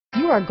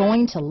are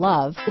going to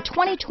love the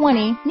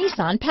 2020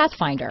 Nissan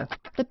Pathfinder.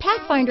 The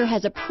Pathfinder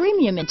has a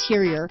premium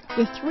interior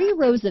with 3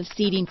 rows of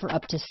seating for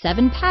up to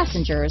 7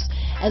 passengers,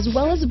 as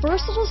well as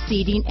versatile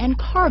seating and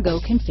cargo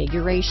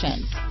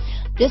configurations.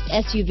 This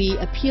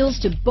SUV appeals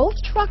to both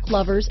truck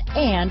lovers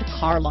and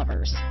car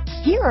lovers.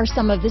 Here are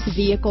some of this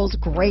vehicle's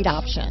great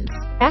options: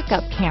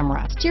 backup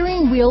camera,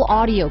 steering wheel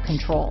audio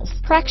controls,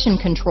 traction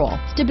control,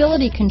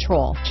 stability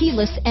control,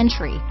 keyless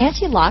entry,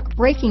 anti-lock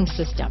braking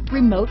system,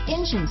 remote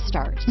engine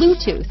start,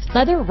 Bluetooth,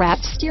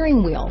 leather-wrapped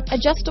steering wheel,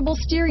 adjustable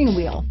steering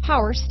wheel,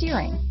 power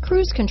steering,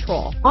 cruise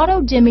control,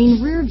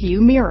 auto-dimming rear-view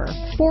mirror,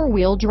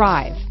 4-wheel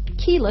drive,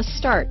 keyless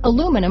start,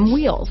 aluminum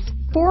wheels,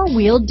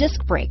 4-wheel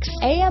disc brakes,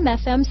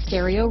 AM/FM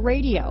stereo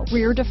radio,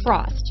 rear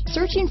defrost.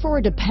 Searching for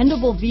a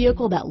dependable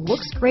vehicle that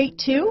looks great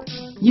too?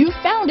 You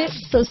found it,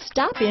 so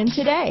stop in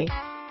today.